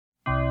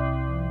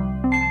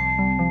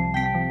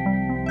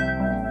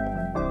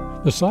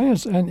The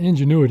science and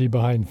ingenuity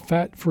behind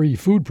fat-free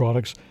food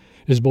products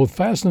is both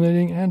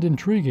fascinating and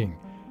intriguing.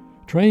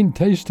 Trained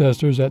taste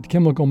testers at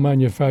chemical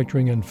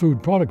manufacturing and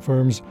food product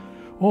firms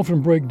often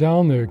break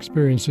down their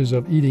experiences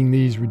of eating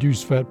these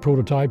reduced-fat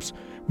prototypes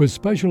with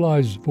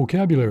specialized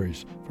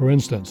vocabularies. For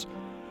instance,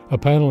 a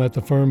panel at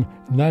the firm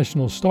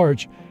National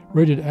Starch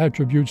rated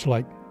attributes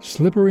like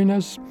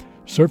slipperiness,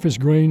 surface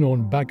grain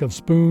on back of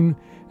spoon,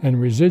 and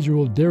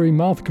residual dairy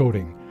mouth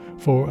coating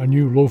for a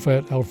new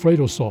low-fat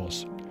Alfredo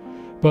sauce.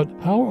 But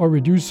how are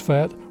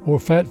reduced-fat or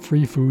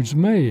fat-free foods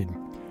made?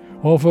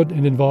 Often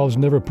it involves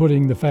never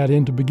putting the fat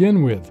in to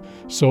begin with,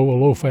 so a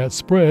low-fat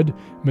spread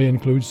may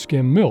include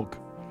skim milk.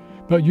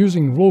 But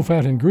using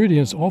low-fat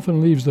ingredients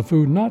often leaves the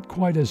food not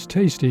quite as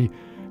tasty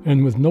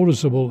and with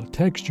noticeable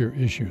texture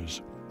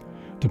issues.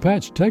 To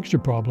patch texture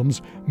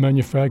problems,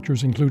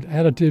 manufacturers include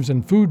additives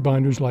and food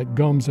binders like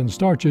gums and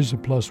starches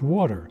plus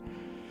water.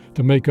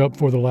 To make up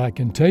for the lack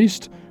in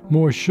taste,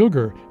 more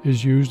sugar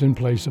is used in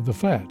place of the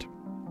fat.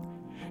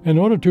 In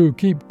order to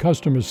keep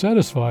customers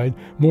satisfied,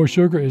 more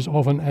sugar is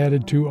often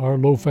added to our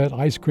low-fat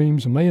ice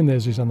creams,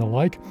 mayonnaises, and the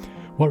like.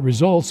 What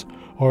results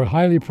are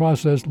highly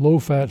processed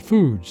low-fat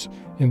foods.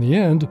 In the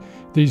end,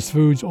 these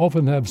foods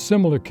often have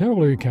similar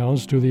calorie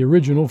counts to the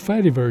original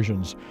fatty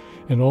versions,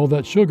 and all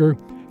that sugar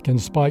can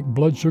spike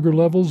blood sugar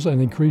levels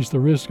and increase the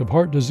risk of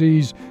heart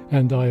disease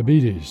and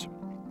diabetes.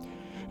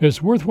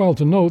 It's worthwhile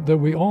to note that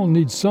we all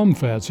need some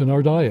fats in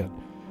our diet.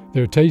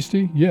 They're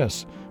tasty,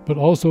 yes, but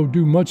also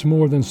do much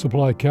more than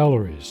supply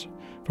calories.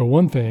 For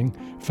one thing,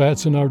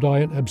 fats in our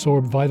diet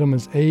absorb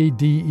vitamins A,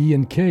 D, E,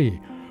 and K,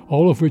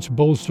 all of which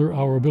bolster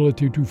our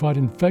ability to fight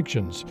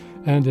infections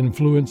and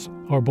influence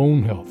our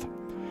bone health.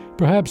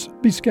 Perhaps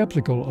be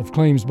skeptical of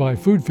claims by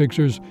food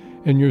fixers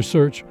in your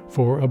search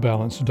for a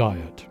balanced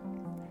diet.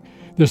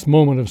 This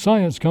moment of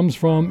science comes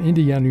from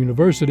Indiana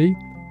University.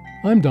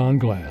 I'm Don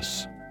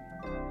Glass.